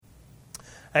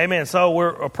Amen. So we're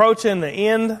approaching the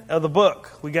end of the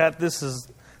book. We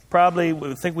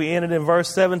think we ended in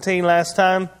verse 17 last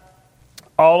time.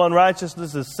 All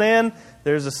unrighteousness is sin.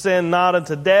 There's a sin not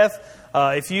unto death.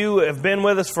 If you have been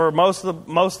with us for most of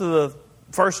the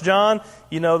 1 John,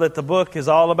 you know that the book is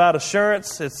all about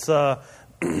assurance. It's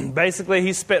basically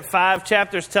he spent 5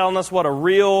 chapters telling us what a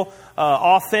real,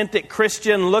 authentic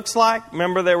Christian looks like.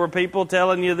 Remember, there were people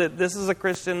telling you that this is a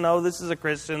Christian, no, this is a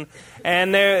Christian.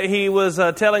 And he was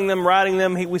telling them, writing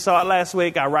them, we saw it last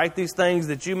week, I write these things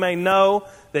that you may know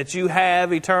that you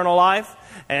have eternal life,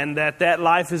 and that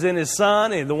life is in His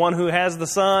Son, and the one who has the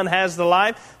Son has the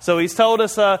life. So He's told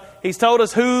us who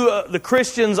the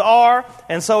Christians are,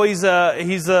 and so He's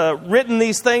written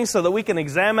these things so that we can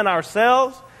examine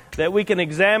ourselves, that we can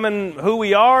examine who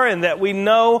we are, and that we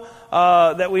know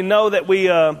that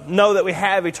we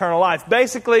have eternal life.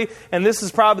 Basically, and this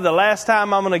is probably the last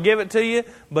time I'm going to give it to you,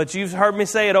 but you've heard me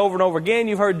say it over and over again.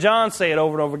 You've heard John say it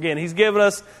over and over again. He's given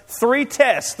us 3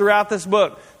 tests throughout this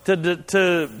book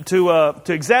to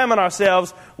examine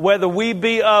ourselves whether we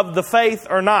be of the faith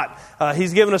or not.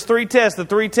 He's given us 3 tests. The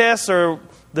 3 tests are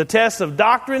the test of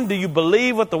doctrine. Do you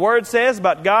believe what the Word says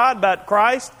about God, about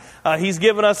Christ? He's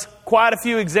given us quite a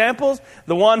few examples.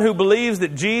 The one who believes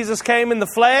that Jesus came in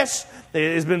the flesh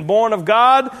has been born of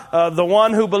God. The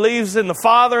one who believes in the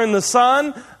Father and the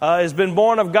Son has been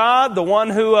born of God. The one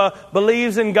who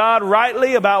believes in God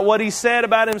rightly about what He said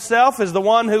about Himself is the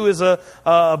one who is a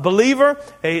believer.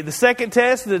 The second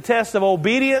test is the test of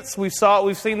obedience. We've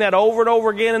seen that over and over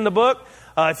again in the book.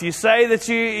 If you say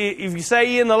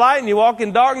you're in the light and you walk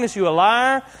in darkness, you're a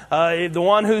liar. The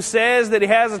one who says that he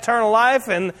has eternal life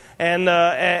and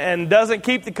doesn't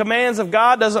keep the commands of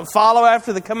God, doesn't follow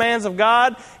after the commands of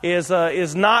God,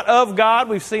 is not of God.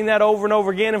 We've seen that over and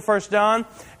over again in 1 John.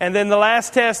 And then the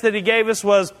last test that he gave us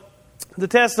was the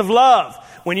test of love.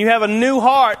 When you have a new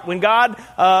heart, when God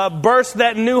bursts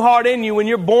that new heart in you, when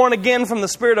you're born again from the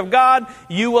Spirit of God,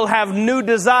 you will have new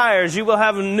desires. You will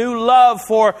have a new love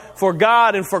for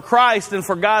God and for Christ and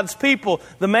for God's people.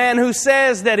 The man who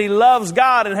says that he loves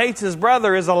God and hates his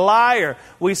brother is a liar.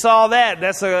 We saw that.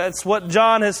 That's what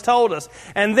John has told us.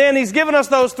 And then he's given us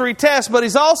those 3 tests, but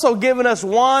he's also given us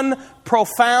one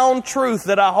profound truth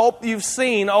that I hope you've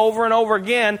seen over and over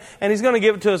again. And he's going to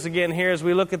give it to us again here as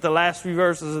we look at the last few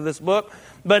verses of this book.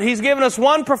 But he's given us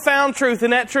one profound truth,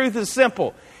 and that truth is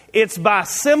simple. It's by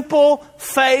simple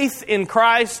faith in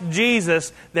Christ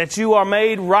Jesus that you are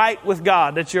made right with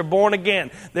God, that you're born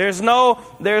again. There's no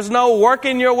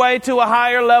working your way to a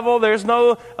higher level. There's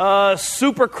no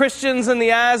super Christians in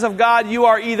the eyes of God. You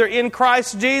are either in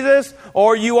Christ Jesus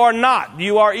or you are not.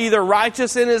 You are either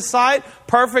righteous in His sight,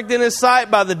 perfect in His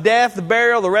sight by the death, the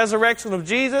burial, the resurrection of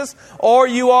Jesus, or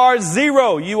you are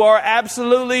zero. You are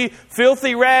absolutely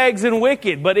filthy rags and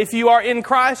wicked. But if you are in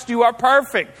Christ, you are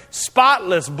perfect,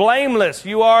 spotless, blameless.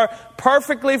 You are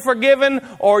perfectly forgiven,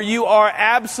 or you are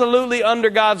absolutely under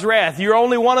God's wrath. You're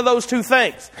only one of those 2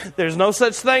 things. There's no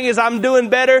such thing as I'm doing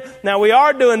better. Now, we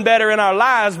are doing better in our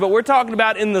lives, but we're talking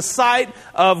about in the sight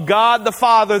of God the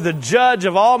Father, the judge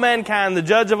of all mankind, the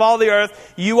judge of all the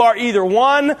earth. You are either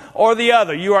one or the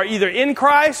other. You are either in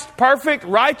Christ, perfect,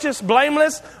 righteous,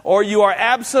 blameless, or you are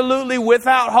absolutely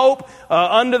without hope,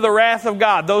 under the wrath of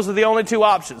God. Those are the only 2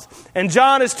 options. And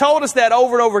John has told us that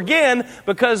over and over again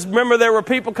because, remember, there were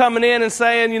people coming in and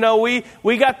saying,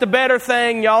 we got the better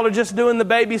thing. Y'all are just doing the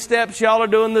baby steps. Y'all are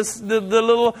doing the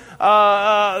little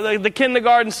the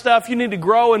kindergarten stuff. You need to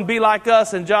grow and be like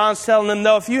us. And John's telling them,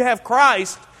 no, if you have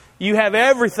Christ, you have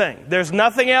everything. There's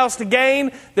nothing else to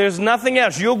gain. There's nothing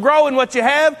else. You'll grow in what you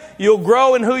have. You'll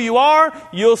grow in who you are.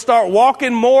 You'll start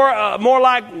walking more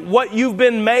like what you've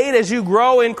been made as you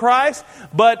grow in Christ.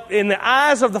 But in the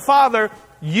eyes of the Father,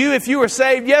 if you were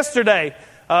saved yesterday,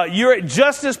 you're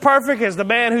just as perfect as the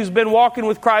man who's been walking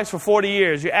with Christ for 40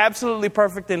 years. You're absolutely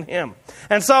perfect in Him.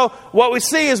 And so what we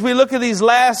see as we look at these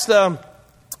last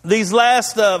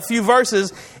few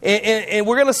verses, and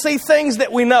we're going to see things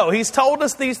that we know. He's told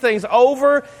us these things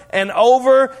over and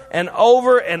over and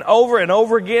over and over and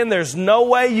over again. There's no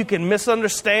way you can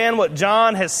misunderstand what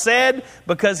John has said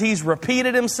because he's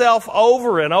repeated himself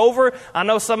over and over. I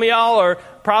know some of y'all are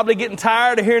probably getting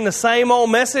tired of hearing the same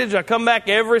old message. I come back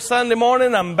every Sunday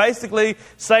morning. I'm basically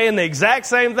saying the exact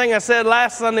same thing I said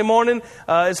last Sunday morning.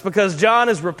 It's because John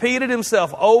has repeated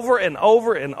himself over and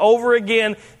over and over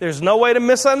again. There's no way to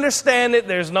misunderstand it.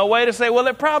 There's no way to say, well,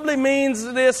 it probably means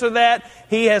this or that.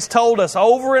 He has told us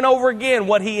over and over again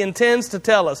what he intends to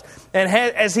tell us. And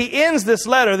as he ends this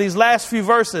letter, these last few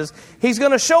verses, he's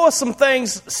going to show us some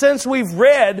things since we've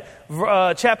read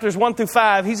chapters 1 through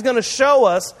 5. He's going to show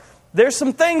us there's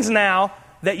some things now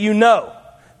that you know.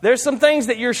 There's some things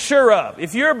that you're sure of.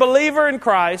 If you're a believer in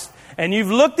Christ and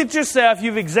you've looked at yourself,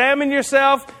 you've examined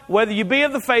yourself, whether you be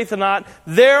of the faith or not,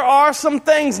 there are some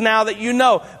things now that you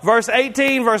know. Verse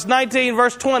 18, verse 19,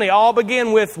 verse 20 all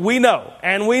begin with we know,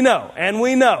 and we know, and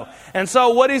we know. And so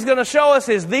what he's going to show us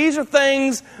is these are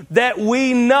things that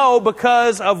we know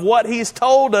because of what he's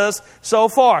told us so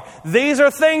far. These are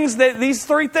things these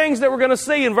three things that we're going to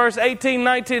see in verse 18,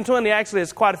 19, 20. Actually,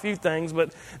 it's quite a few things,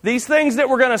 but these things that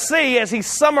we're going to see as he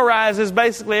summarizes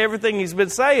basically everything he's been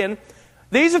saying,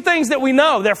 these are things that we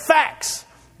know. They're facts.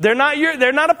 They're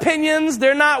not opinions.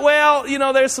 They're not,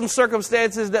 there's some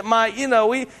circumstances that might,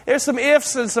 there's some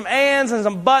ifs and some ands and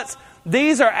some buts.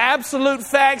 These are absolute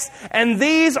facts, and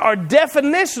these are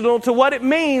definitional to what it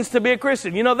means to be a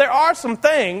Christian. There are some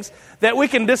things that we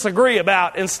can disagree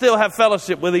about and still have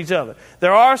fellowship with each other.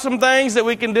 There are some things that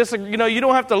we can disagree. You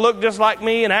don't have to look just like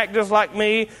me and act just like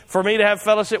me for me to have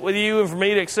fellowship with you and for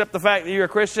me to accept the fact that you're a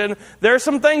Christian. There are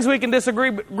some things we can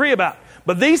disagree about,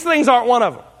 but these things aren't one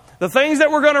of them. The things that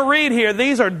we're going to read here,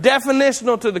 these are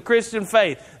definitional to the Christian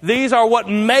faith. These are what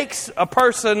makes a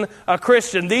person a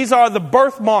Christian. These are the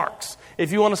birthmarks,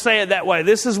 if you want to say it that way.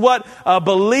 This is what a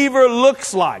believer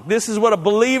looks like. This is what a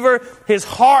believer, his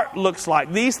heart looks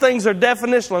like. These things are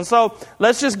definitional. And so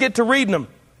let's just get to reading them.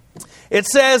 It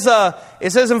says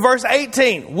in verse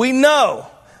 18, we know,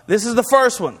 this is the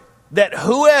first one, that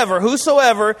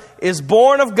whosoever is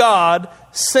born of God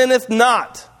sinneth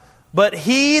not. But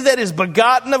he that is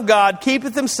begotten of God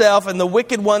keepeth himself, and the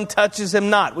wicked one touches him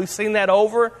not. We've seen that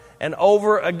over and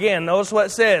over again. Notice what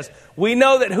it says. We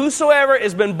know that whosoever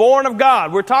has been born of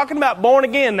God. We're talking about born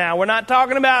again now. We're not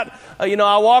talking about,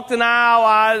 I walked an aisle,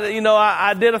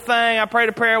 I did a thing, I prayed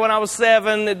a prayer when I was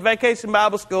 7 at Vacation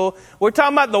Bible School. We're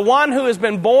talking about the one who has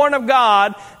been born of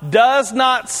God does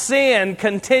not sin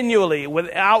continually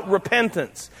without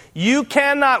repentance. You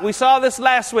cannot, we saw this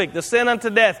last week, the sin unto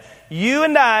death. You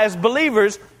and I, as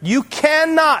believers, you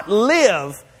cannot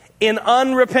live in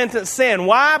unrepentant sin.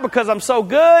 Why? Because I'm so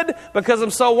good? Because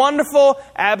I'm so wonderful?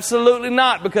 Absolutely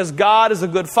not. Because God is a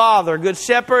good father, a good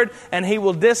shepherd, and He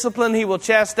will discipline, He will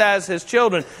chastise His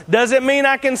children. Does it mean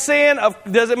I can sin?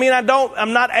 Does it mean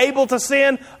I'm not able to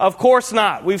sin? Of course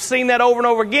not. We've seen that over and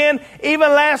over again.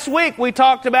 Even last week we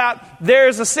talked about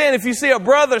there's a sin. If you see a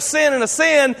brother sinning a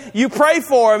sin, you pray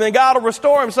for him and God will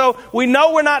restore him. So we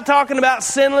know we're not talking about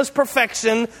sinless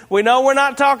perfection. We know we're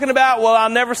not talking about, I'll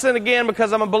never sin again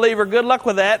because I'm a believer. Good luck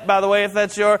with that, by the way, if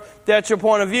that's your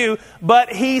point of view.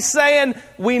 But he's saying,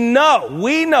 we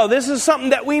know, this is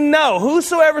something that we know.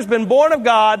 Whosoever's been born of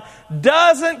God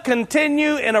doesn't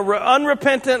continue in an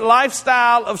unrepentant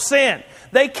lifestyle of sin.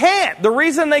 They can't. The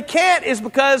reason they can't is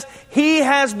because he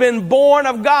has been born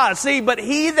of God. See, but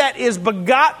he that is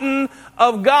begotten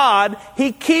of God,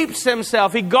 he keeps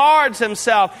himself, he guards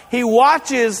himself, he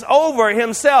watches over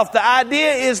himself. The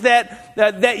idea is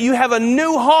that you have a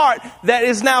new heart that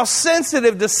is now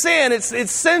sensitive to sin.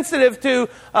 It's sensitive to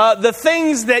the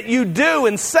things that you do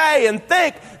and say and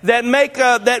think that make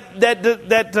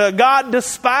that God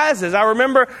despises. I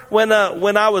remember when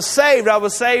I was saved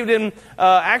in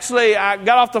actually I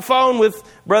got off the phone with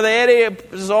Brother Eddie.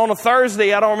 It was on a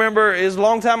Thursday. I don't remember. It was a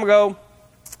long time ago.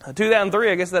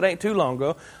 2003. I guess that ain't too long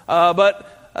ago. But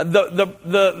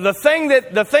the thing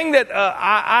that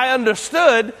I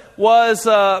understood was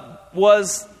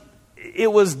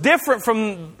it was different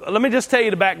from. Let me just tell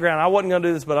you the background. I wasn't going to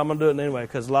do this, but I'm going to do it anyway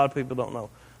because a lot of people don't know.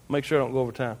 Make sure I don't go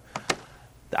over time.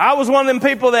 I was one of them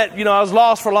people that I was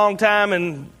lost for a long time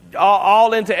and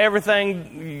all into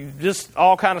everything, just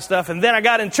all kind of stuff. And then I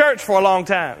got in church for a long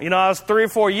time. I was 3 or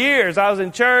 4 years. I was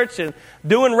in church and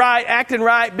doing right, acting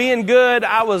right, being good.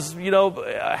 I was,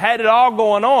 had it all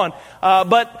going on.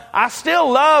 But I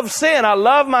still love sin. I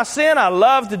love my sin. I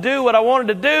love to do what I wanted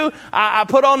to do. I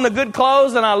put on the good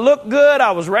clothes and I looked good.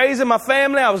 I was raising my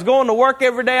family. I was going to work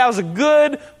every day. I was a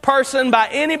good person by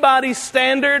anybody's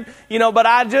standard, but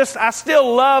I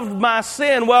still loved my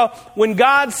sin. Well, when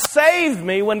God saved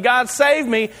me,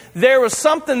 there was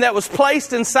something that was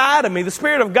placed inside of me. The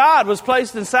Spirit of God was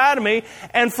placed inside of me.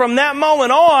 And from that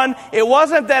moment on, it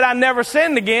wasn't that I never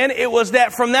sinned again. It was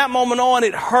that from that moment on,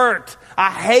 it hurt. I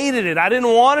hated it. I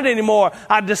didn't want it anymore.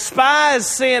 I despised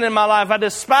sin in my life. I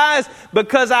despised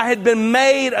because I had been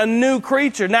made a new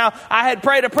creature. Now, I had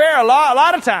prayed a prayer a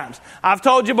lot of times. I've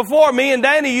told you before, me and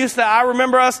Danny I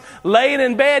remember us laying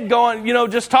in bed going,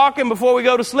 just talking before we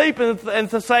go to sleep and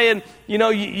saying,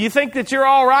 you think that you're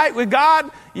all right with God?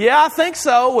 Yeah, I think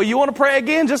so. Well, you want to pray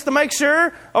again just to make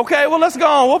sure? Okay, well, let's go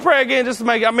on. We'll pray again just to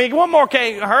make, one more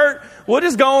can't hurt. We'll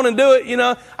just go on and do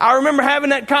it. I remember having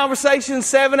that conversation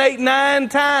 7, 8, 9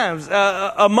 times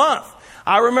a month.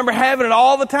 I remember having it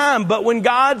all the time. But when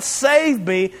God saved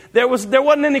me, there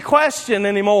wasn't any question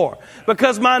anymore.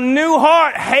 Because my new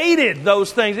heart hated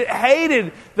those things. It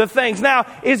hated the things. Now,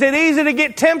 is it easy to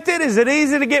get tempted? Is it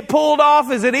easy to get pulled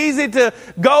off? Is it easy to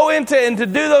go into and to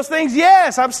do those things?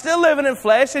 Yes, I'm still living in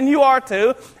flesh, and you are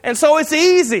too. And so it's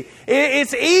easy.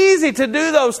 It's easy to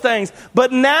do those things.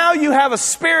 But now you have a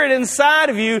spirit inside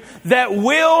of you that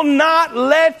will not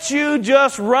let you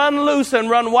just run loose and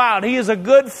run wild. He is a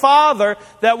good father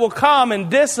that will come and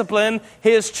discipline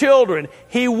his children.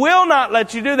 He will not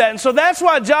let you do that. And so that's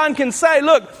why John can say,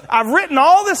 look, I've written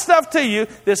all this stuff to you,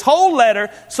 this whole letter.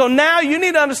 So now you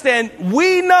need to understand,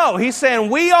 we know. He's saying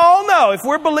we all know, if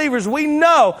we're believers, we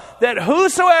know that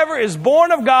whosoever is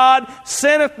born of God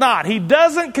sinneth not. He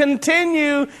doesn't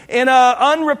continue in an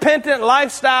unrepentant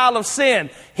lifestyle of sin.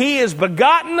 He is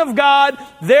begotten of God,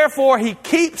 therefore he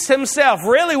keeps himself.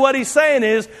 Really what he's saying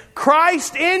is,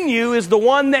 Christ in you is the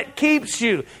one that keeps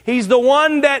you. He's the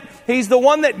one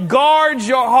that guards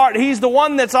your heart. He's the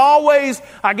one that's always,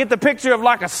 I get the picture of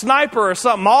like a sniper or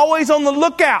something, always on the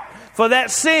lookout for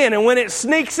that sin. And when it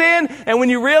sneaks in, and when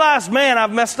you realize, man,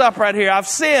 I've messed up right here. I've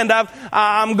sinned.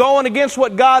 I'm going against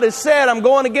what God has said. I'm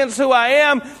going against who I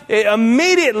am.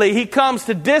 Immediately he comes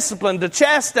to discipline, to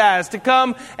chastise, to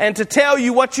come and to tell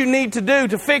you what you need to do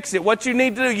to fix it. What you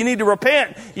need to do. You need to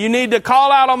repent. You need to call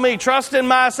out on me. Trust in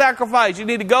my sacrifice. You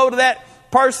need to go to that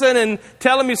person and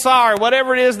tell him you're sorry,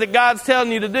 whatever it is that God's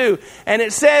telling you to do. And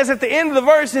it says at the end of the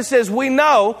verse, it says, we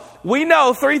know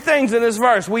three things in this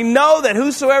verse. We know that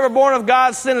whosoever born of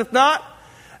God sinneth not.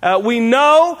 We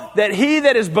know that he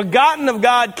that is begotten of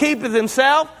God keepeth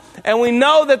himself. And we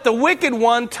know that the wicked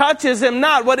one touches him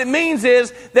not. What it means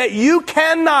is that you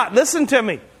cannot, listen to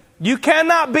me, you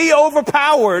cannot be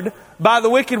overpowered by the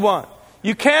wicked one.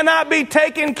 You cannot be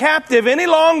taken captive any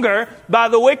longer by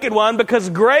the wicked one, because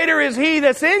greater is he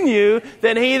that's in you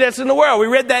than he that's in the world. We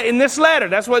read that in this letter.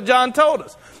 That's what John told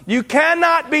us. You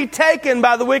cannot be taken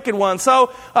by the wicked one.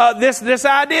 So this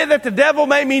idea that the devil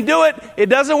made me do it, it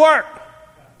doesn't work.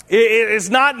 It's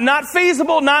not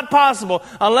feasible, not possible.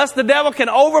 Unless the devil can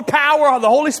overpower the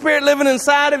Holy Spirit living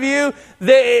inside of you,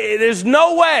 there's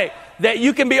no way that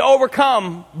you can be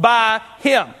overcome by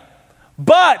him.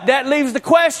 But that leaves the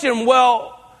question,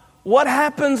 well, what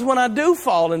happens when I do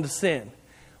fall into sin?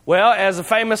 Well, as a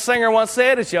famous singer once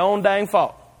said, it's your own dang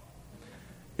fault.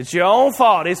 It's your own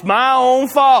fault. It's my own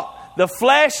fault. The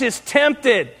flesh is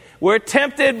tempted. We're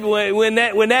tempted when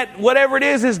that whatever it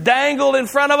is dangled in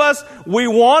front of us. We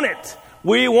want it.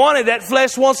 We want it. That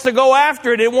flesh wants to go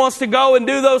after it. It wants to go and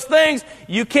do those things.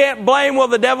 You can't blame, well,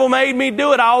 the devil made me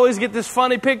do it. I always get this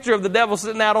funny picture of the devil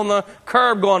sitting out on the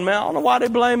curb going, man, I don't know why they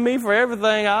blame me for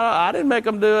everything. I didn't make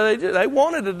them do it. They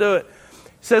wanted to do it.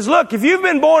 He says, look, if you've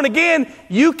been born again,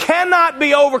 you cannot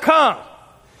be overcome.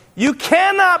 You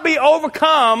cannot be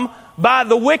overcome by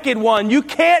the wicked one. You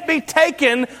can't be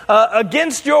taken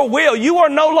against your will. You are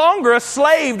no longer a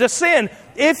slave to sin.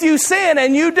 If you sin,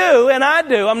 and you do, and I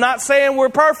do, I'm not saying we're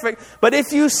perfect, but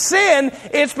if you sin,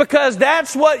 it's because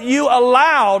that's what you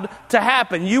allowed to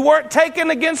happen. You weren't taken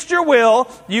against your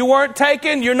will. You're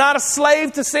not a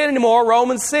slave to sin anymore.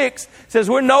 Romans 6 says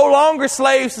we're no longer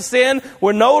slaves to sin.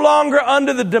 We're no longer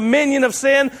under the dominion of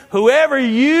sin. Whoever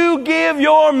you give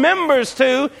your members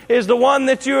to is the one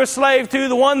that you're a slave to,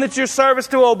 the one that you're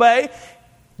serviced to obey.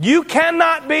 You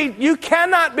cannot be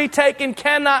taken,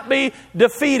 cannot be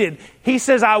defeated. He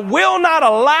says, I will not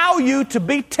allow you to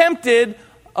be tempted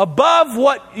above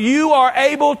what you are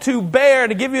able to bear,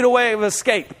 to give you the way of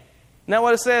escape. Isn't that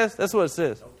what it says? That's what it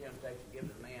says. No temptation given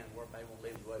to man where they won't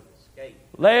leave the way of escape.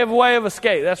 Lay of a way of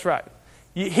escape, that's right.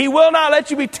 He will not let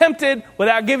you be tempted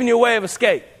without giving you a way of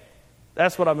escape.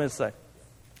 That's what I meant to say.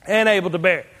 And able to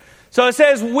bear. So it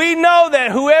says, we know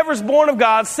that whoever's born of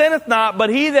God sinneth not, but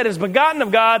he that is begotten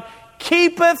of God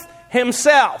keepeth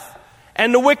himself,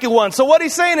 and the wicked one. So what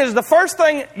he's saying is, the first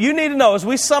thing you need to know as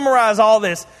we summarize all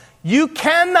this, you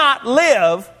cannot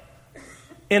live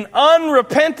in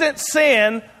unrepentant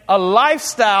sin, a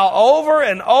lifestyle over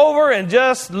and over and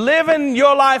just living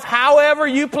your life however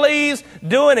you please,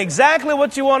 doing exactly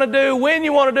what you want to do, when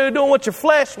you want to do, doing what your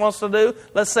flesh wants to do,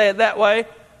 let's say it that way,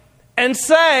 and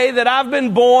say that I've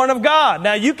been born of God.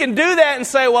 Now you can do that and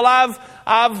say, well,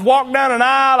 I've walked down an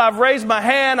aisle, I've raised my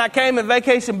hand, I came to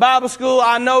Vacation Bible School.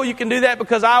 I know you can do that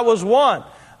because I was one.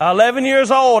 11 years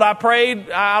old, I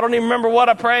prayed. I don't even remember what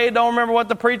I prayed. Don't remember what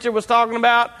the preacher was talking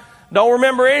about. Don't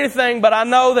remember anything, but I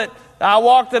know that I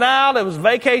walked an aisle. It was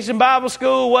Vacation Bible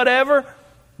School, whatever.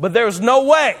 But there was no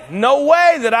way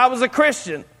that I was a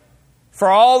Christian for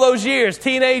all those years,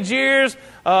 teenage years,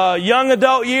 young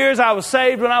adult years. I was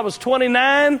saved when I was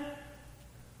 29.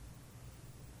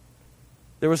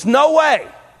 There was no way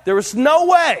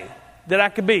that I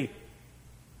could be.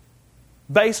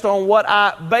 Based on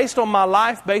my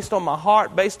life, based on my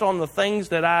heart, based on the things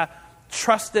that I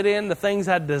trusted in, the things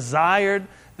I desired,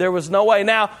 there was no way.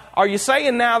 Now, are you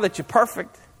saying now that you're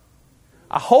perfect?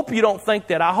 I hope you don't think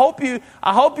that. I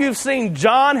hope you've seen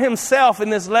John himself in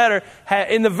this letter.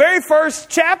 In the very first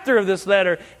chapter of this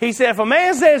letter, he said, if a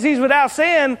man says he's without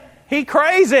sin, he's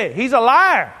crazy. He's a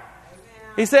liar.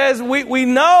 He says, we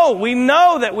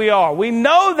know that we are. We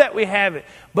know that we have it.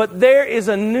 But there is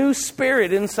a new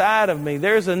spirit inside of me.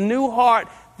 There's a new heart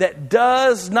that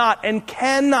does not and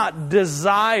cannot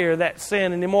desire that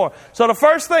sin anymore. So the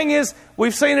first thing is,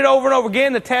 we've seen it over and over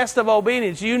again, the test of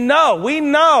obedience. We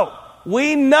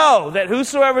know that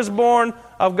whosoever is born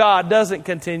of God doesn't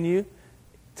continue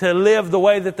to live the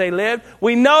way that they lived.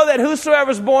 We know that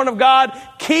whosoever is born of God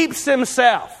keeps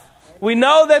himself. We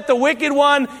know that the wicked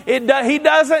one, he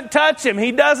doesn't touch him.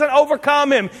 He doesn't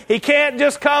overcome him. He can't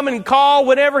just come and call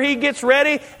whenever he gets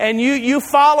ready and you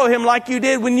follow him like you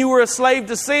did when you were a slave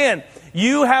to sin.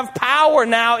 You have power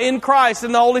now in Christ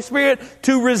and the Holy Spirit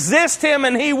to resist him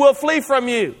and he will flee from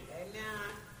you. It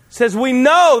says we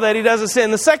know that he doesn't sin.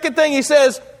 The second thing he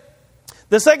says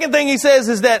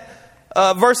is that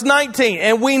verse 19,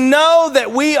 and we know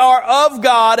that we are of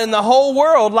God and the whole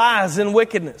world lies in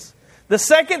wickedness. The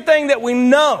second thing that we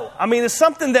know, it's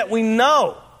something that we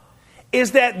know,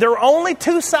 is that there are only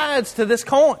two sides to this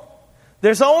coin.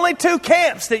 There's only two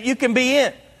camps that you can be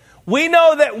in. We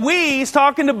know that he's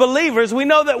talking to believers, we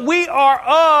know that we are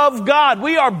of God.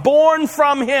 We are born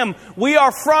from him. We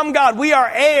are from God. We are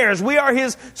heirs. We are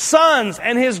his sons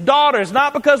and his daughters.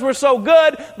 Not because we're so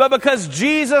good, but because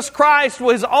Jesus Christ,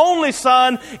 his only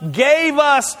son, gave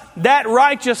us that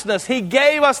righteousness. He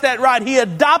gave us that right. He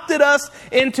adopted us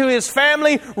into his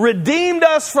family, redeemed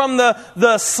us from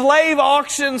the slave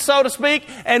auction, so to speak.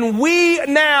 And we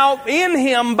now, in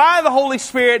him, by the Holy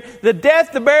Spirit, the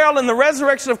death, the burial, and the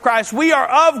resurrection of Christ, we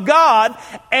are of God,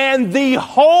 and the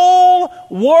whole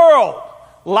world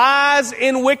lies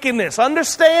in wickedness.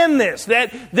 Understand this,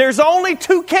 that there's only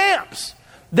two camps.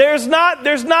 There's not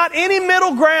any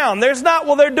middle ground. There's not,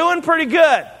 well, they're doing pretty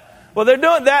good. Well, they're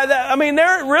doing that.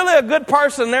 They're really a good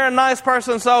person. They're a nice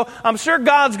person. So I'm sure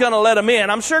God's going to let them in.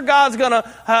 I'm sure God's going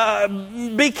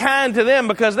to be kind to them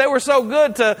because they were so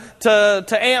good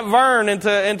to Aunt Vern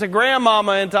and to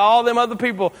Grandmama and to all them other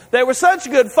people. They were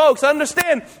such good folks.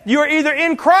 Understand, you're either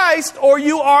in Christ or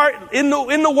you are in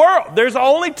the world. There's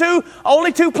only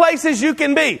two places you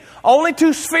can be. Only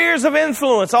two spheres of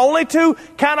influence. Only two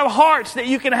kind of hearts that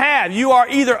you can have. You are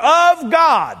either of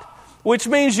God, which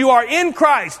means you are in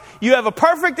Christ. You have a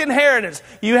perfect inheritance.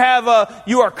 You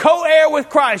are co-heir with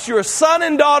Christ. You're a son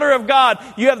and daughter of God.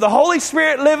 You have the Holy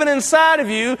Spirit living inside of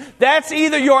you. That's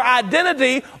either your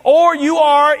identity or you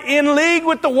are in league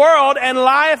with the world and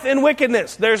lieth in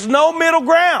wickedness. There's no middle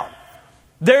ground.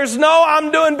 There's no,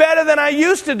 I'm doing better than I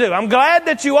used to do. I'm glad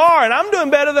that you are, and I'm doing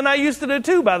better than I used to do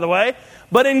too, by the way.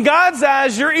 But in God's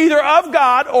eyes, you're either of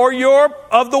God or you're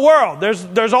of the world.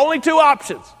 There's only two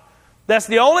options. That's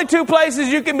the only two places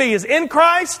you can be, is in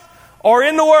Christ or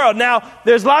in the world. Now,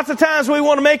 there's lots of times we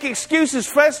want to make excuses,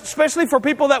 especially for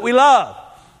people that we love.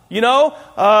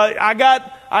 I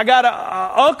got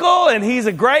an uncle, and he's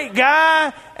a great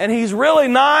guy, and he's really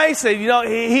nice, and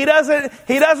he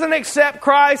doesn't accept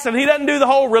Christ, and he doesn't do the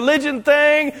whole religion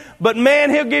thing. But man,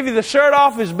 he'll give you the shirt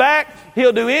off his back.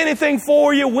 He'll do anything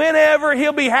for you, whenever.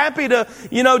 He'll be happy to,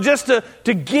 just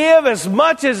to give as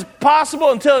much as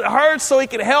possible until it hurts, so he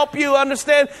can help you.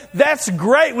 Understand? That's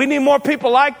great. We need more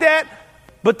people like that.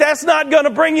 But that's not going to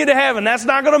bring you to heaven. That's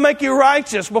not going to make you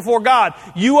righteous before God.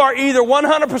 You are either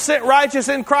 100% righteous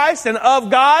in Christ and of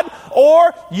God,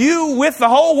 or you, with the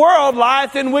whole world,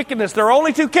 lieth in wickedness. There are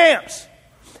only two camps.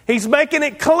 He's making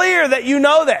it clear that you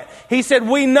know that. He said,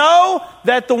 we know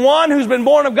that the one who's been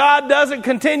born of God doesn't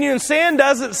continue in sin,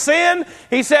 doesn't sin.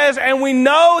 He says, and we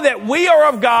know that we are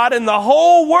of God and the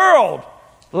whole world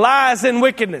lies in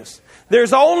wickedness.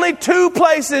 There's only two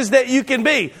places that you can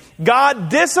be. God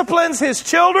disciplines his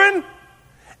children,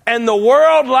 and the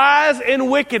world lies in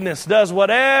wickedness, does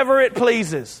whatever it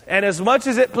pleases, and as much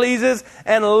as it pleases,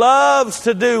 and loves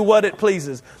to do what it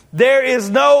pleases. There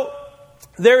is no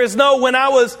when I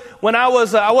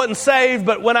wasn't saved,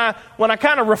 but when I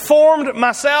kind of reformed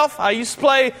myself, I used to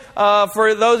play,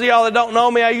 for those of y'all that don't know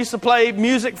me, I used to play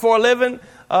music for a living,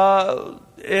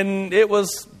 and it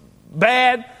was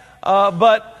bad,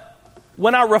 but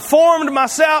when I reformed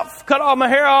myself, cut all my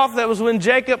hair off, that was when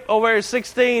Jacob, over at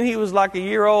 16, he was like a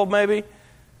year old maybe.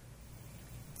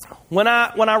 When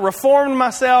I reformed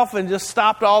myself and just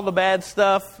stopped all the bad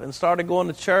stuff and started going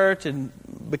to church and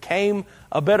became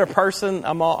a better person,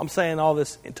 I'm saying all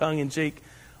this tongue in cheek.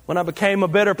 When I became a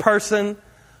better person,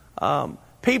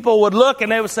 people would look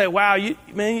and they would say, "Wow,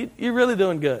 you're really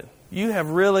doing good. You have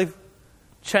really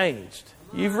changed.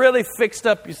 You've really fixed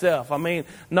up yourself." I mean,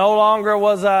 I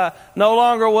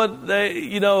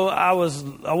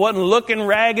wasn't looking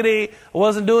raggedy. I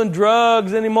wasn't doing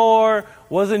drugs anymore.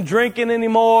 Wasn't drinking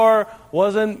anymore.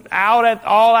 Wasn't out at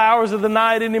all hours of the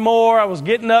night anymore. I was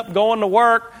getting up, going to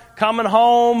work, coming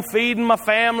home, feeding my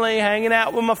family, hanging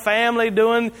out with my family,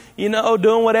 doing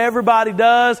what everybody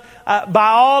does. By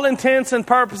all intents and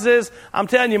purposes, I'm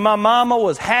telling you, my mama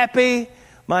was happy.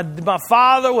 My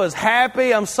father was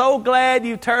happy. I'm so glad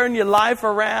you turned your life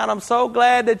around. I'm so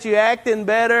glad that you're acting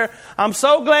better. I'm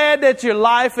so glad that your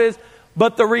life is...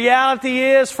 But the reality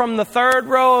is, from the third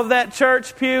row of that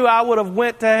church pew, I would have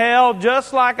went to hell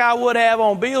just like I would have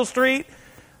on Beale Street.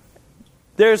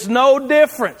 There's no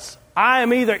difference. I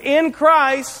am either in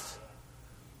Christ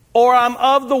or I'm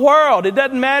of the world. It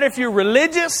doesn't matter if you're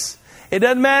religious. It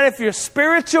doesn't matter if you're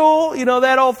spiritual. You know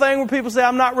that old thing where people say,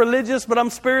 "I'm not religious, but I'm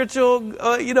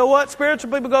spiritual." You know what?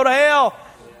 Spiritual people go to hell.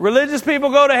 Religious people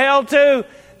go to hell too.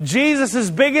 Jesus'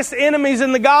 biggest enemies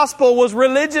in the gospel was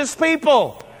religious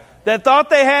people that thought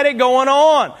they had it going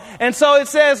on. And so it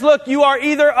says, look, you are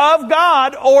either of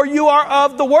God or you are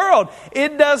of the world.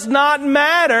 It does not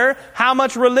matter how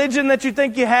much religion that you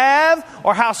think you have,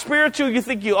 or how spiritual you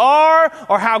think you are,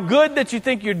 or how good that you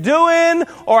think you're doing,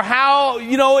 or how,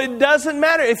 it doesn't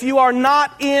matter. If you are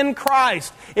not in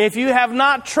Christ, if you have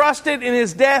not trusted in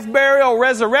His death, burial,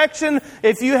 resurrection,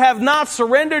 if you have not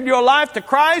surrendered your life to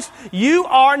Christ, you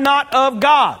are not of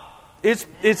God.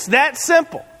 It's that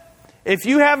simple. If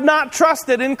you have not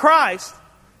trusted in Christ,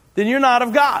 then you're not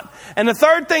of God. And the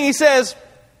third thing he says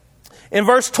in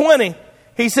verse 20,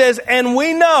 he says, and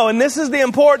we know, and this is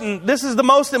the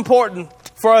most important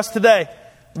for us today.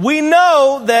 We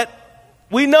know that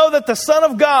the Son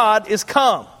of God is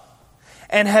come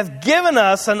and hath given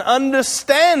us an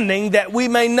understanding that we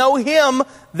may know Him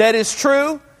that is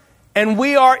true, and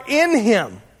we are in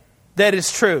Him that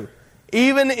is true,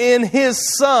 even in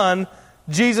His Son,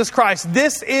 Jesus Christ.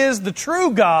 This is the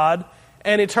true God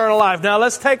and eternal life. Now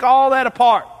let's take all that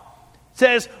apart. It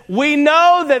says, we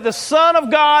know that the Son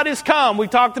of God is come. We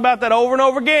talked about that over and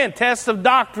over again. Tests of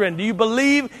doctrine. Do you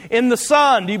believe in the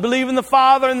Son? Do you believe in the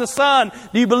Father and the Son?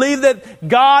 Do you believe that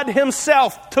God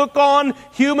Himself took on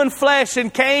human flesh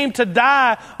and came to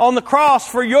die on the cross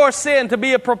for your sin, to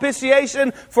be a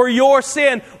propitiation for your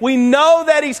sin? We know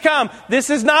that He's come. This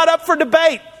is not up for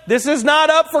debate. This is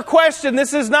not up for question.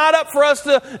 This is not up for us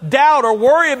to doubt or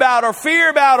worry about or fear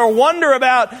about or wonder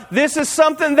about. This is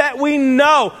something that we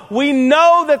know. We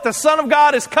know that the Son of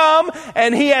God has come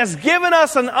and He has given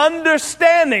us an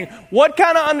understanding. What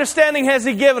kind of understanding has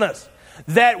He given us?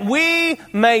 That we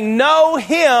may know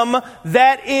Him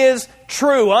that is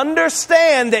true.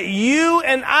 Understand that you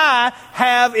and I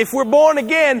have, if we're born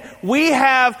again, we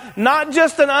have not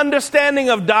just an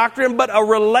understanding of doctrine, but a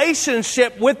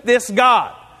relationship with this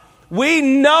God. We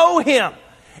know Him.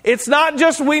 It's not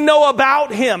just we know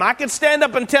about Him. I could stand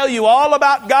up and tell you all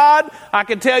about God. I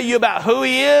could tell you about who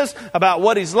He is, about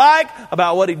what He's like,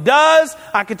 about what He does.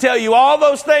 I could tell you all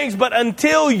those things. But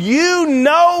until you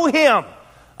know Him,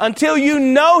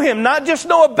 not just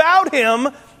know about Him,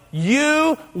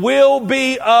 you will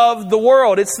be of the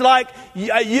world. It's like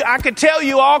I could tell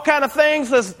you all kind of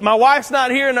things. My wife's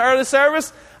not here in the early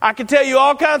service. I could tell you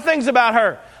all kind of things about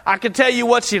her. I could tell you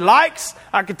what she likes.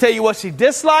 I could tell you what she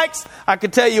dislikes. I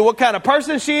could tell you what kind of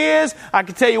person she is. I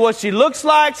could tell you what she looks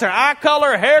like, her eye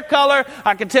color, her hair color.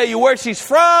 I could tell you where she's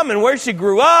from and where she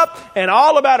grew up and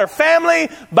all about her family.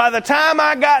 By the time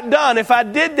I got done, if I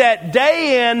did that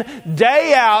day in,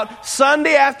 day out,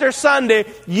 Sunday after Sunday,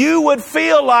 you would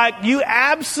feel like you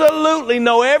absolutely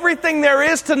know everything there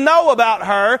is to know about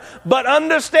her. But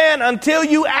understand, until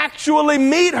you actually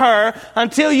meet her,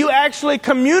 until you actually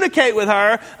communicate with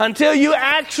her, until you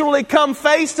actually come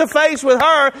face to face with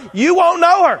her, you won't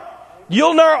know her.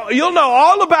 You'll know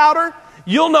all about her.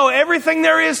 You'll know everything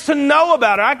there is to know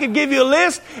about her. I could give you a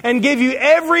list and give you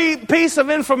every piece of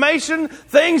information,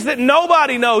 things that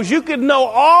nobody knows. You could know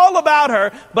all about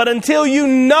her, but until you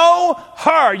know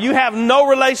her, you have no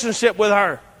relationship with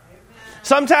her.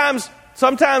 Sometimes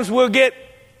we'll get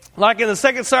Like in the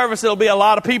second service, there'll be a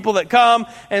lot of people that come,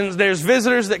 and there's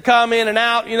visitors that come in and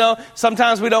out. You know,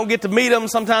 sometimes we don't get to meet them.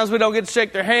 Sometimes we don't get to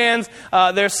shake their hands.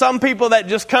 There's some people that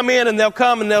just come in and they'll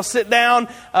come and they'll sit down.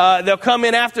 They'll come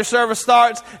in after service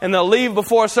starts and they'll leave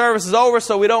before service is over,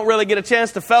 so we don't really get a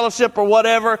chance to fellowship or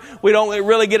whatever. We don't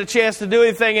really get a chance to do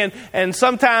anything. And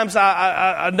sometimes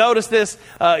I noticed this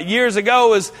years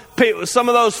ago is some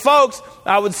of those folks,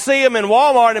 I would see them in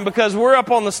Walmart, and because we're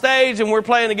up on the stage and we're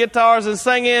playing the guitars and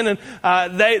singing, and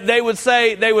they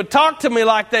would talk to me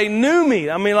like they knew me.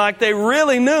 I mean, like they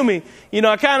really knew me. You know,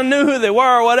 I kind of knew who they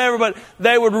were or whatever, but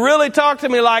they would really talk to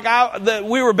me like that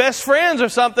we were best friends or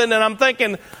something. And I'm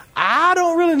thinking, I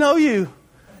don't really know you.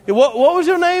 What was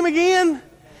your name again?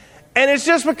 And it's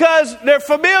just because they're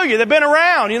familiar. They've been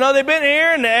around. You know, they've been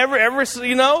here, and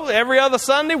every other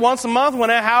Sunday, once a month,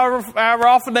 however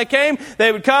often they came,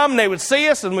 they would come and they would see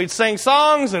us, and we'd sing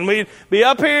songs, and we'd be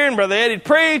up here, and Brother Eddie'd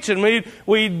preach, and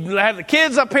we'd have the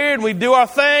kids up here, and we'd do our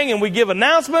thing, and we'd give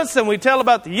announcements, and we'd tell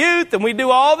about the youth, and we'd do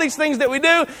all these things that we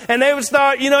do, and they would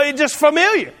start, it's just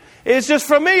familiar. It's just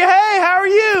familiar. Hey, how are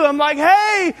you? I'm like,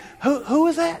 hey, who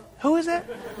is that? Who is that?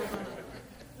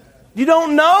 You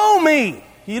don't know me.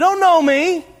 You don't know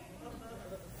me.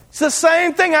 It's the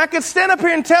same thing. I could stand up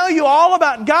here and tell you all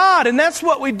about God, and that's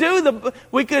what we do.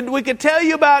 We could tell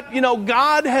you about,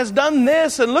 God has done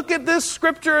this, and look at this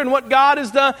scripture and what God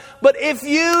has done. But if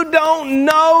you don't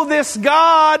know this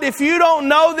God, if you don't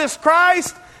know this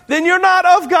Christ, then you're not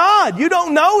of God. You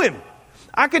don't know Him.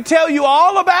 I could tell you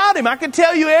all about Him. I could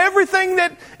tell you everything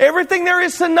there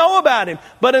is to know about Him.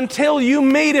 But until you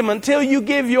meet Him, until you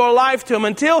give your life to Him,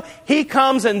 until He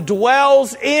comes and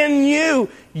dwells in you,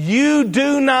 you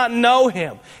do not know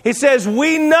Him. He says,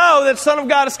 we know that the Son of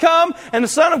God has come, and the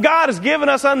Son of God has given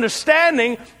us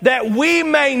understanding that we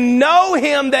may know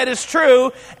Him that is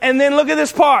true. And then look at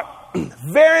this part.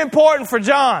 Very important for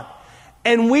John.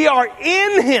 And we are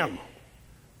in Him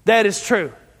that is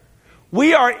true.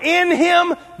 We are in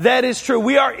Him that is true.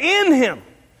 We are in Him.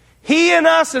 He in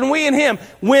us and we in Him.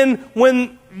 When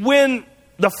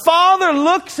the Father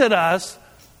looks at us,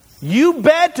 you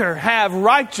better have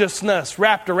righteousness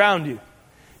wrapped around you.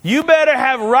 You better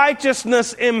have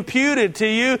righteousness imputed to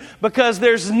you, because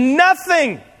there's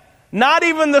nothing, not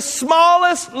even the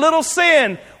smallest little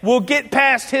sin, will get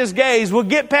past His gaze, will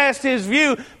get past His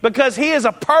view, because He is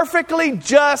a perfectly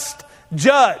just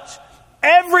judge.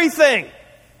 Every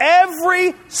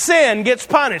sin gets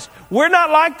punished. We're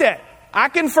not like that. I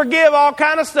can forgive all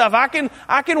kind of stuff. I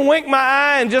can wink my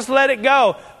eye and just let it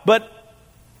go. But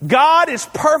God is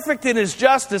perfect in His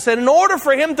justice. And in order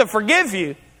for Him to forgive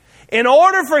you, in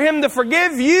order for Him to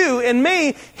forgive you and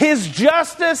me, His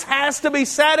justice has to be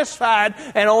satisfied.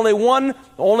 And only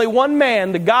one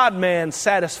man, the God-man,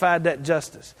 satisfied that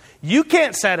justice. You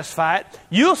can't satisfy it.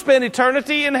 You'll spend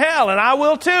eternity in hell, and I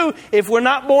will too, if we're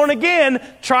not born again,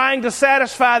 trying to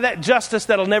satisfy that justice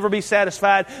that'll never be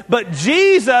satisfied. But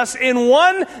Jesus, in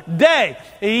one day,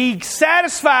 He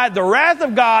satisfied the wrath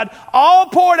of God, all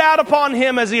poured out upon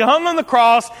Him as He hung on the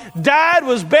cross, died,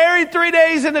 was buried 3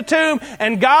 days in the tomb,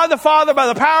 and God the Father, by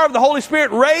the power of the Holy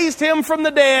Spirit, raised Him from the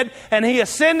dead, and He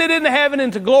ascended into heaven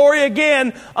into glory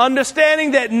again,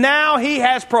 understanding that now He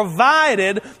has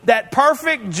provided that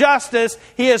perfect justice.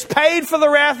 He has paid for the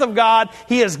wrath of God.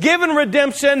 He has given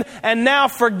redemption, and now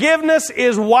forgiveness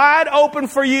is wide open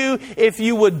for you if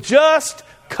you would just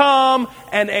come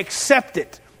and accept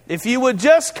it. If you would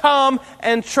just come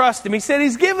and trust Him. He said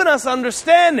He's given us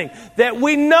understanding that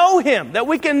we know Him, that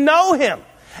we can know Him,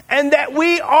 and that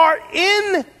we are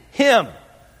in Him.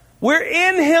 We're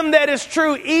in Him that is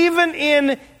true, even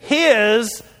in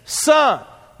His Son,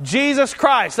 Jesus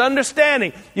Christ.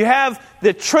 Understanding. You have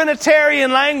the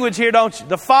Trinitarian language here, don't you?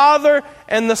 The Father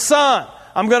and the Son.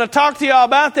 I'm going to talk to y'all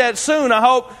about that soon, I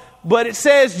hope. But it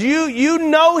says you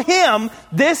know Him.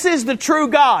 This is the true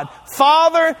God.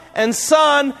 Father and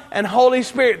Son and Holy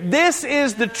Spirit. This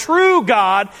is the true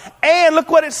God. And look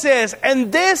what it says.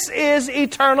 And this is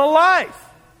eternal life.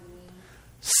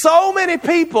 So many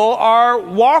people are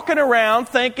walking around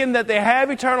thinking that they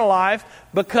have eternal life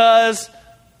because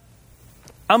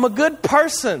I'm a good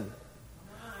person.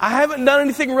 I haven't done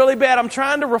anything really bad. I'm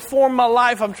trying to reform my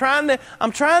life. I'm trying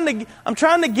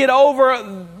to get over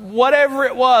whatever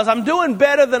it was. I'm doing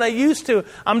better than I used to.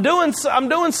 I'm doing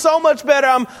so much better.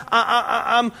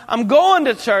 I'm going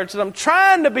to church, and I'm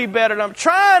trying to be better, and I'm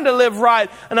trying to live right,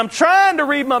 and I'm trying to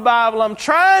read my Bible. I'm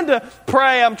trying to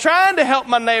pray. I'm trying to help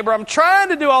my neighbor. I'm trying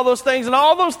to do all those things, and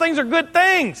all those things are good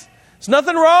things. There's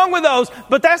nothing wrong with those,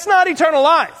 but that's not eternal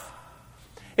life.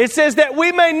 It says that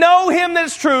we may know Him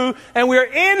that's true, and we're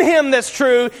in Him that's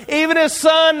true, even His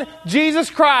Son, Jesus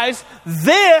Christ.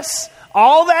 This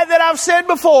All that I've said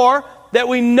before, that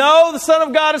we know the Son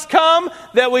of God has come,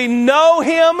 that we know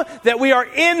Him, that we are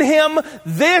in Him.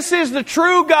 This is the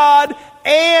true God,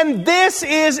 and this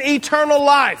is eternal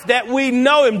life, that we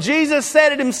know Him. Jesus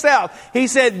said it Himself. He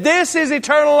said, this is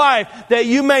eternal life, that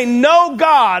you may know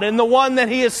God and the one that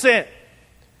He has sent.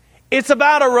 It's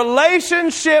about a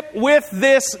relationship with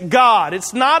this God.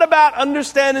 It's not about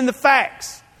understanding the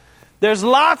facts. There's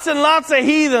lots and lots of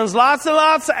heathens, lots and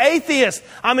lots of atheists.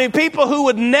 I mean, people who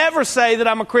would never say that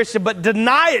I'm a Christian, but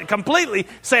deny it completely,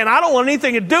 saying, I don't want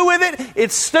anything to do with it.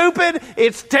 It's stupid.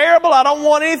 It's terrible. I don't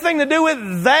want anything to do with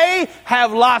it. They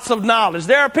have lots of knowledge.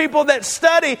 There are people that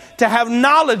study to have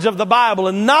knowledge of the Bible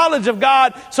and knowledge of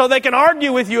God so they can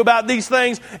argue with you about these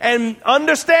things and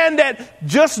understand that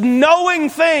just knowing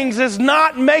things does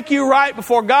not make you right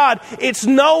before God. It's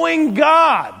knowing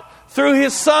God through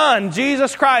His Son,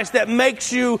 Jesus Christ, that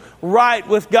makes you right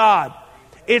with God.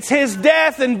 It's His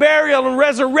death and burial and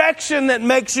resurrection that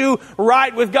makes you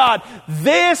right with God.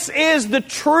 This is the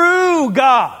true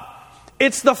God.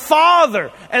 It's the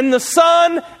Father and the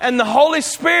Son and the Holy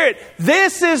Spirit.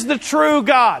 This is the true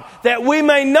God, that we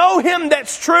may know Him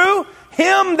that's true,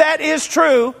 Him that is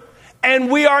true,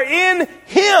 and we are in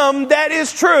Him that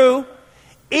is true,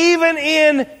 even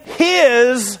in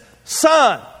His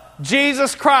Son,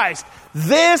 Jesus Christ.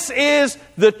 This is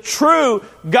the true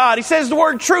God. He says the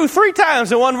word true 3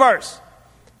 times in one verse.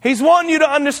 He's wanting you to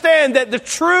understand that the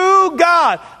true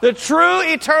God, the true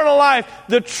eternal life,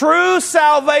 the true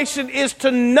salvation is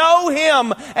to know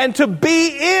Him and to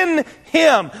be in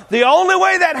Him. The only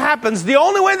way that happens, the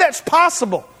only way that's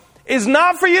possible, is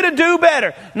not for you to do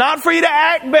better, not for you to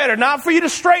act better, not for you to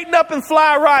straighten up and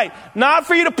fly right, not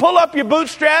for you to pull up your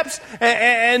bootstraps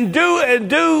and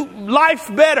do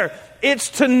life better. It's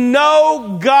to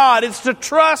know God. It's to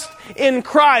trust in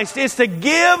Christ. It's to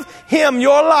give Him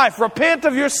your life. Repent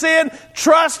of your sin.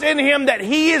 Trust in Him that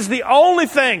He is the only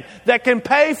thing that can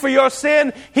pay for your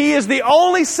sin. He is the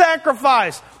only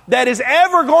sacrifice that is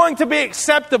ever going to be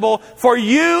acceptable for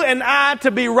you and I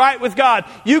to be right with God.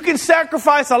 You can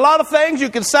sacrifice a lot of things. You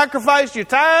can sacrifice your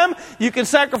time. You can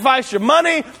sacrifice your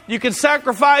money. You can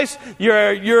sacrifice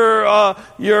your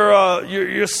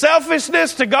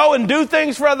selfishness to go and do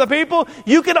things for other people.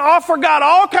 You can offer God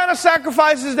all kind of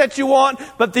sacrifices that you want,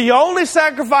 but the only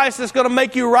sacrifice that's going to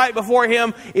make you right before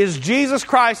Him is Jesus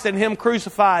Christ and Him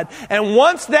crucified. And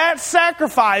once that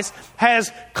sacrifice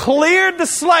has cleared the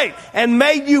slate and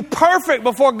made you perfect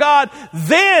before God,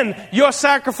 then your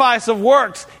sacrifice of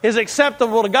works is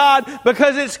acceptable to God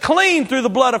because it's clean through the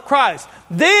blood of Christ.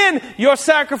 Then your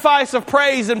sacrifice of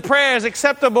praise and prayer is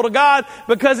acceptable to God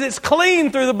because it's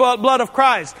clean through the blood of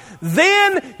Christ.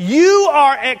 Then you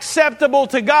are acceptable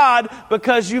to God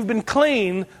because you've been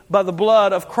clean by the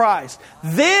blood of Christ.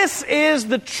 This is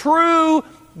the true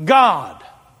God.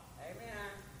 Amen.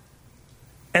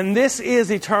 And this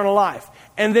is eternal life.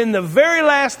 And then the very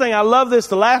last thing, I love this,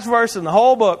 the last verse in the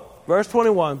whole book, verse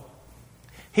 21.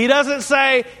 He doesn't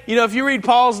say, if you read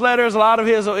Paul's letters, a lot of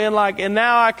his will end like, and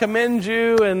now I commend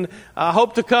you, and I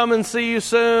hope to come and see you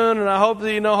soon, and I hope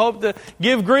that, hope to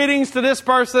give greetings to this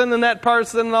person and that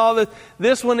person and all this.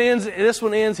 This one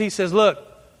ends, he says, look,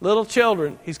 little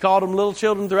children, he's called them little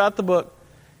children throughout the book,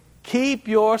 keep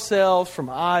yourselves from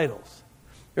idols.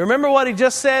 You remember what he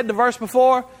just said the verse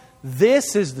before?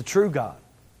 This is the true God.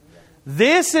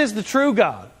 This is the true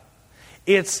God.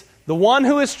 It's the one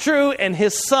who is true and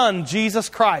His Son, Jesus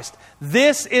Christ.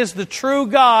 This is the true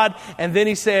God. And then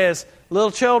he says, little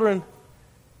children,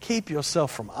 keep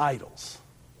yourself from idols.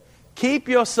 Keep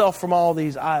yourself from all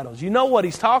these idols. You know what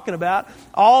he's talking about.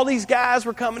 All these guys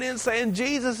were coming in saying,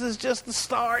 Jesus is just the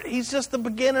start. He's just the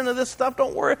beginning of this stuff.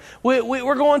 Don't worry.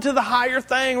 We're going to the higher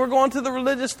thing. We're going to the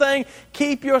religious thing.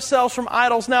 Keep yourselves from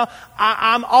idols. Now,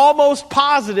 I'm almost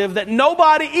positive that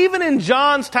nobody, even in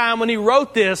John's time when he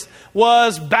wrote this,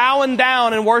 was bowing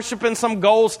down and worshiping some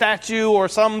gold statue or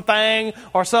something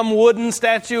or some wooden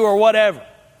statue or whatever.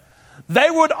 They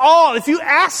would all, if you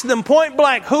asked them point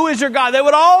blank, who is your God? They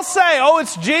would all say, oh,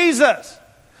 it's Jesus.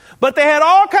 But they had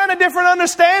all kind of different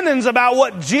understandings about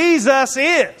what Jesus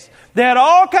is. They had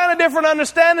all kind of different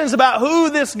understandings about who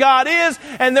this God is.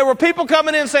 And there were people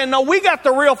coming in saying, no, we got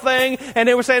the real thing. And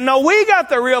they were saying, no, we got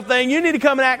the real thing. You need to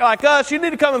come and act like us. You need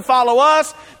to come and follow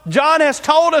us. John has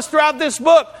told us throughout this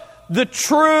book, the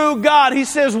true God. He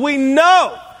says, we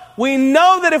know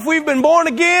that if we've been born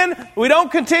again, we don't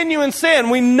continue in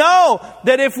sin. We know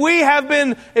that if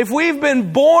we've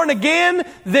been born again,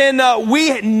 then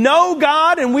we know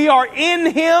God and we are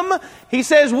in Him. He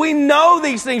says we know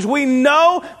these things. We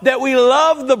know that we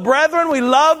love the brethren. We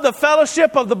love the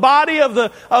fellowship of the body of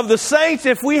the saints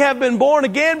if we have been born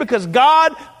again, because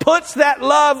God puts that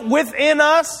love within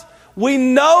us. We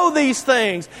know these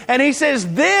things. And He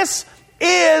says, this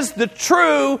is the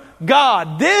true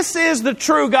God. This is the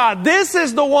true God. This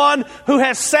is the one who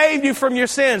has saved you from your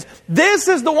sins. This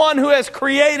is the one who has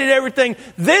created everything.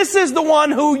 This is the one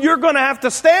who you're going to have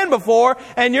to stand before,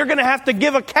 and you're going to have to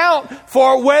give account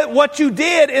for what you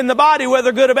did in the body,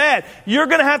 whether good or bad. You're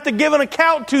going to have to give an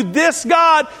account to this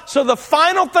God. So the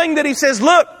final thing that He says,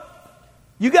 look,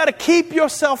 you got to keep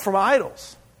yourself from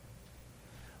idols.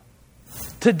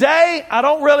 Today, I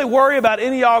don't really worry about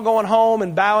any of y'all going home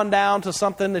and bowing down to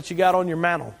something that you got on your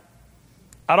mantle.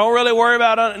 I don't really worry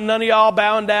about none of y'all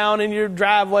bowing down in your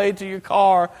driveway to your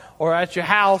car or at your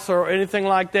house or anything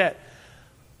like that.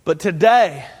 But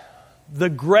today, the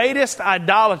greatest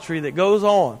idolatry that goes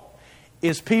on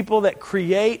is people that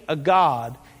create a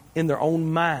God in their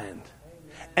own mind.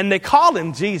 And they call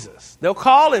Him Jesus. They'll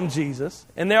call Him Jesus,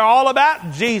 and they're all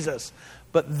about Jesus.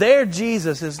 But their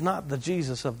Jesus is not the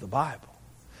Jesus of the Bible.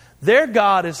 Their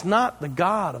God is not the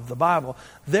God of the Bible.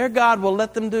 Their God will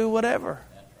let them do whatever.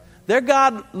 Their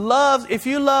God loves, if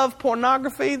you love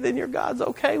pornography, then your God's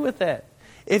okay with that.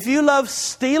 If you love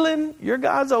stealing, your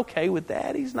God's okay with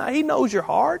that. He's not. He knows your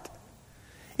heart.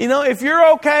 You know, if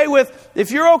you're okay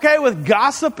with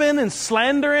gossiping and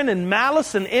slandering and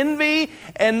malice and envy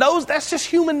and that's just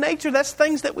human nature. That's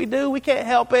things that we do. We can't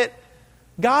help it.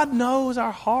 God knows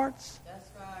our hearts. That's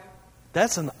right.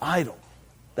 That's an idol.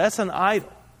 That's an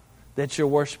idol that you're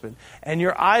worshiping. And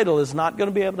your idol is not going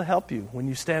to be able to help you when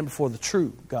you stand before the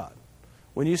true God.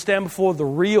 When you stand before the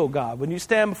real God. When you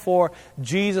stand before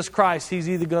Jesus Christ, He's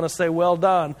either going to say, well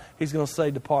done, He's going to say,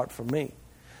 depart from me.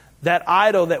 That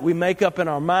idol that we make up in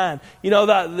our mind. You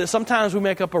know, sometimes we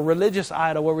make up a religious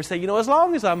idol where we say, you know, as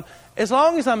long as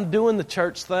I'm doing the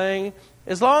church thing,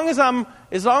 as long as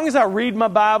I read my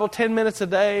Bible 10 minutes a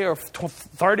day or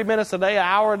 30 minutes a day, an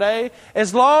hour a day,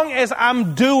 as long as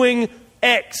I'm doing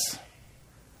X,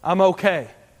 I'm okay.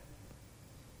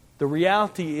 The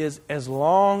reality is, as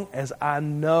long as I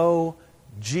know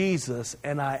Jesus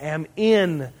and I am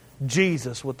in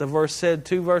Jesus, what the verse said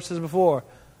 2 verses before,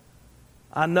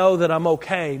 I know that I'm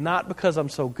okay, not because I'm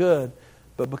so good,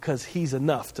 but because He's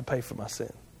enough to pay for my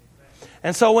sin.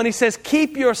 And so when He says,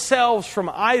 keep yourselves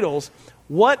from idols,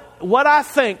 what I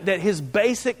think that His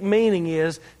basic meaning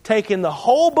is, taking the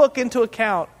whole book into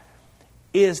account,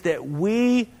 is that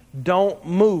we don't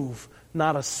move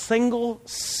not a single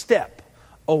step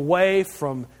away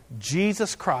from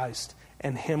Jesus Christ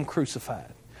and Him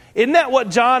crucified. Isn't that what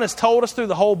John has told us through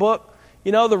the whole book?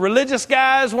 You know, the religious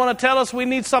guys want to tell us we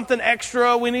need something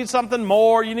extra, we need something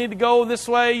more, you need to go this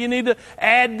way, you need to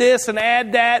add this and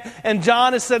add that. And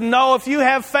John has said, no, if you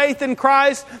have faith in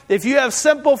Christ, if you have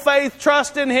simple faith,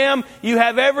 trust in Him, you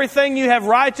have everything, you have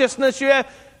righteousness, you have.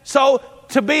 So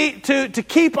to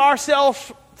keep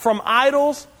ourselves from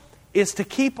idols is to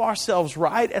keep ourselves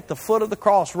right at the foot of the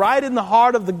cross, right in the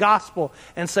heart of the gospel,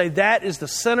 and say, that is the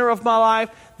center of my life.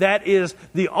 That is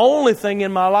the only thing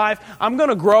in my life. I'm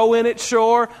going to grow in it,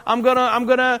 sure. I'm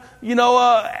gonna,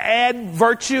 add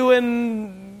virtue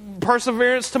and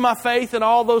perseverance to my faith and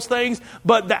all those things.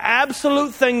 But the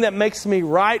absolute thing that makes me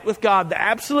right with God, the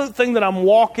absolute thing that I'm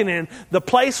walking in, the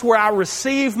place where I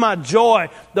receive my joy,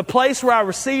 the place where I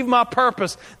receive my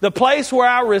purpose, the place where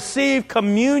I receive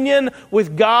communion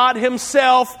with God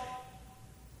Himself,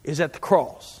 is at the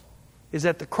cross. Is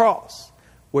at the cross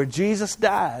where Jesus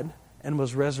died and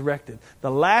was resurrected. The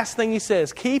last thing He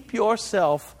says, keep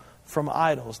yourself from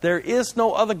idols. There is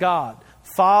no other God,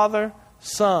 Father,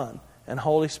 Son, and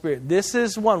Holy Spirit. This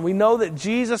is one. We know that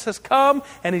Jesus has come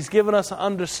and He's given us an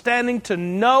understanding to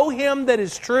know Him that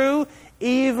is true,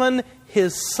 even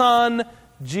His Son,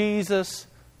 Jesus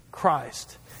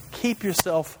Christ. Keep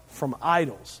yourself from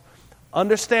idols.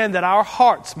 Understand that our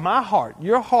hearts, my heart,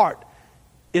 your heart,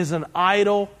 is an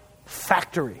idol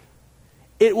factory.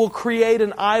 It will create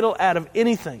an idol out of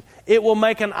anything. It will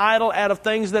make an idol out of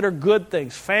things that are good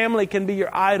things. Family can be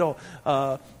your idol.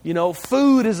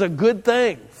 Food is a good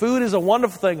thing. Food is a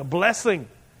wonderful thing, a blessing.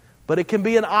 But it can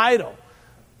be an idol.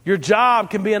 Your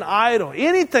job can be an idol.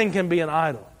 Anything can be an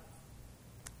idol.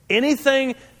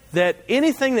 Anything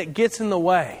that gets in the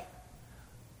way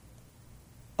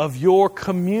of your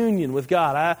communion with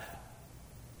God.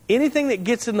 Anything that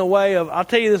gets in the way of, I'll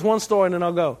tell you this one story and then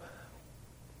I'll go.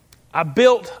 I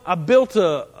built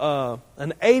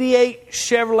an '88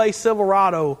 Chevrolet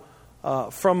Silverado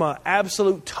from an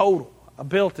absolute total. I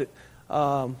built it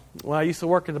when I used to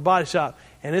work at the body shop,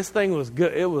 and this thing was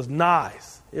good. It was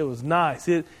nice. It was nice.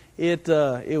 It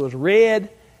was red,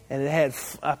 and it had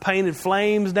painted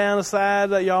flames down the side.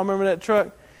 Y'all remember that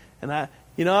truck? And I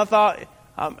thought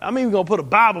I'm even going to put a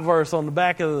Bible verse on the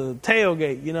back of the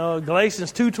tailgate. You know,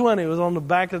 Galatians 2:20 was on the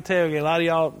back of the tailgate. A lot of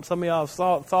y'all, some of y'all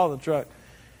saw the truck.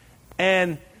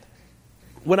 And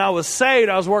when I was saved,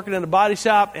 I was working in the body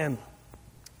shop, and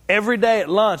every day at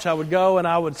lunch I would go and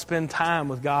I would spend time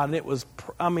with God, and it was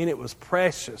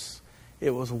precious. It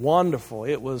was wonderful.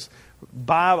 It was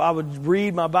Bible. I would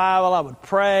read my Bible. I would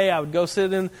pray. I would go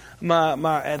sit in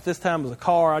my at this time it was a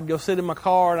car. I'd go sit in my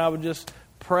car and I would just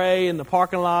pray in the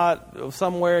parking lot of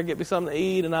somewhere, get me something to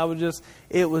eat, and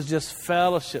it was just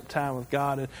fellowship time with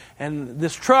God. And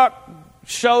this truck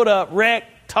showed up,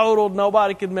 wrecked, totaled.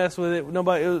 Nobody could mess with it.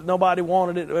 Nobody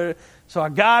wanted it. So I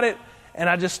got it, and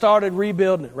I just started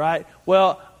rebuilding it, right?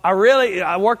 Well,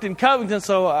 I worked in Covington,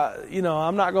 so,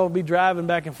 I'm not going to be driving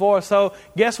back and forth. So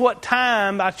guess what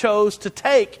time I chose to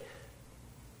take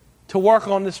to work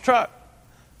on this truck?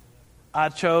 I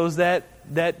chose that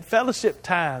fellowship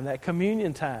time, that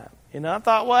communion time. I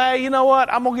thought, well, hey, you know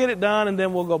what? I'm going to get it done, and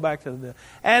then we'll go back to the deal.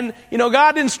 And,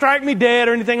 God didn't strike me dead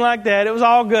or anything like that. It was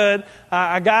all good.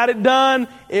 I got it done.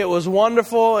 It was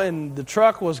wonderful, and the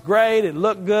truck was great. It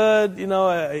looked good.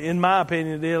 In my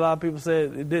opinion, it did. A lot of people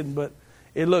said it didn't, but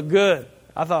it looked good.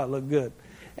 I thought it looked good.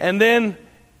 And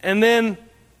then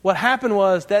what happened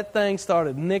was that thing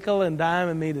started nickel and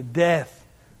diming me to death.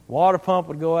 Water pump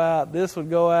would go out. This would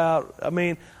go out. I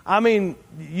mean,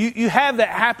 you have that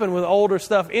happen with older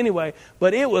stuff anyway,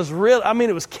 but it was real.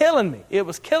 It was killing me. It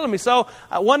was killing me. So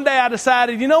one day I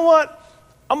decided, you know what?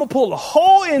 I'm going to pull the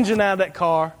whole engine out of that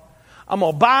car. I'm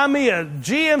going to buy me a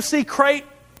GMC crate,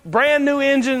 brand new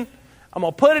engine. I'm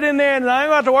going to put it in there, and I ain't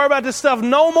going to have to worry about this stuff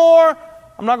no more.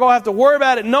 I'm not going to have to worry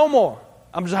about it no more.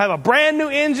 I'm just going to have a brand new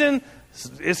engine.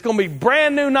 It's going to be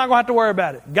brand new, not going to have to worry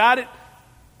about it. Got it.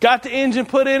 Got the engine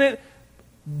put in it.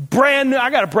 Brand new.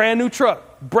 I got a brand new truck.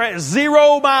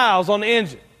 0 miles on the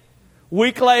engine.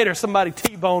 Week later, somebody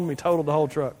T-boned me, totaled the whole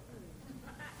truck.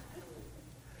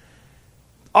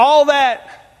 All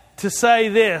that to say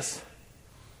this.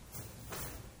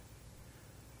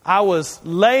 I was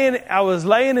laying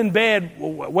in bed,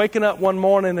 waking up one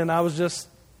morning, and I was just,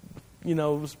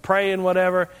 was praying,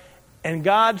 whatever. And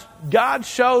God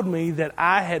showed me that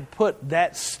I had put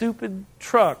that stupid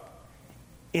truck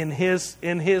in his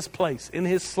place, in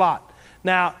his slot.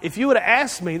 Now, if you would have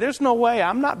asked me, there's no way.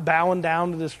 I'm not bowing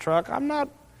down to this truck.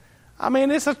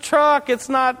 It's a truck. It's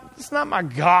not my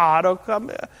God.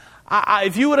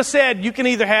 If you would have said, you can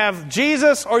either have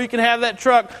Jesus or you can have that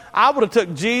truck, I would have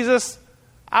took Jesus.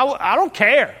 I don't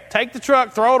care. Take the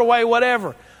truck, throw it away,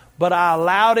 whatever. But I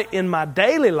allowed it in my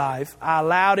daily life.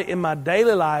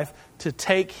 To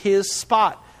take his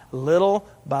spot, little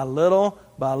by little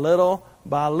by little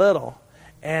by little.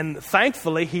 And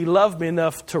thankfully, he loved me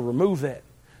enough to remove that.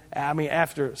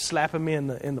 After slapping me in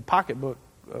the pocketbook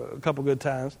a couple good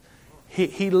times,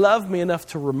 he loved me enough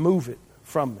to remove it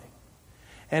from me.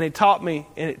 And it taught me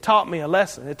a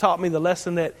lesson. It taught me the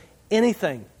lesson that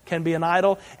anything can be an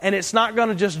idol, and it's not going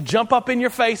to just jump up in your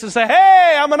face and say,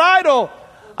 "Hey, I'm an idol.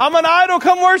 I'm an idol.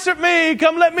 Come worship me.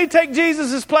 Come let me take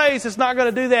Jesus' place." It's not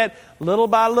going to do that. Little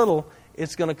by little,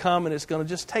 it's going to come, and it's going to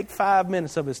just take 5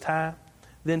 minutes of his time,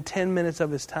 then 10 minutes of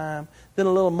his time, then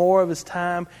a little more of his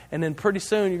time, and then pretty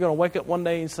soon you're going to wake up one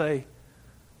day and say,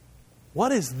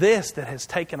 "What is this that has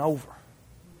taken over?"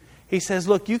 He says,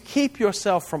 look, you keep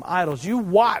yourself from idols. You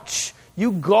watch.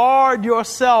 You guard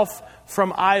yourself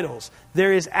from idols.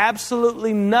 There is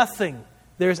absolutely nothing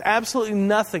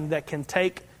that can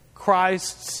take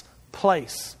Christ's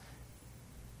place.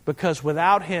 Because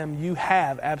without him, you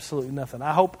have absolutely nothing.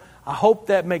 I hope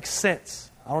that makes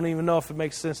sense. I don't even know if it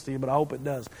makes sense to you, but I hope it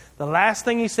does. The last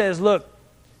thing he says, look,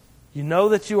 you know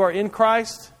that you are in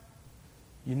Christ.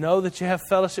 You know that you have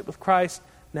fellowship with Christ.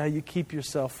 Now you keep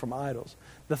yourself from idols.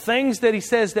 The things that he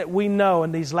says that we know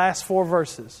in these last 4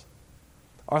 verses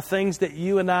are things that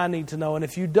you and I need to know. And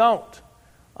if you don't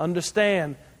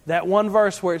understand that one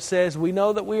verse where it says, we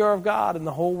know that we are of God and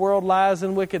the whole world lies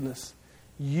in wickedness,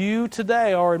 you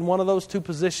today are in one of those 2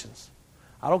 positions.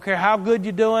 I don't care how good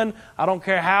you're doing. I don't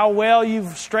care how well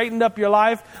you've straightened up your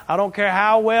life. I don't care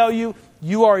how well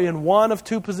you are in one of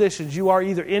 2 positions. You are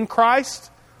either in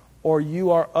Christ or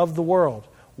you are of the world.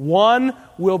 One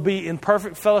will be in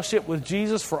perfect fellowship with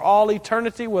Jesus for all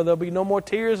eternity, where there'll be no more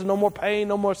tears and no more pain,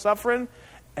 no more suffering.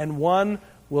 And one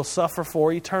will suffer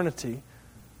for eternity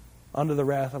under the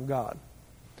wrath of God.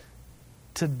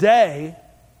 Today,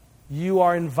 you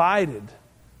are invited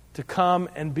to come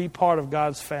and be part of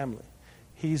God's family.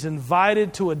 He's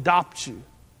invited to adopt you.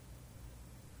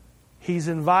 He's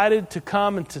invited to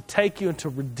come and to take you and to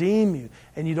redeem you.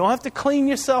 And you don't have to clean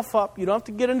yourself up. You don't have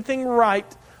to get anything right.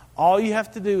 All you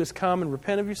have to do is come and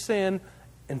repent of your sin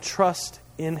and trust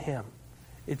in him.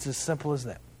 It's as simple as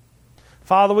that.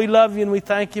 Father, we love you and we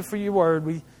thank you for your word.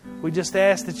 We just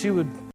ask that you would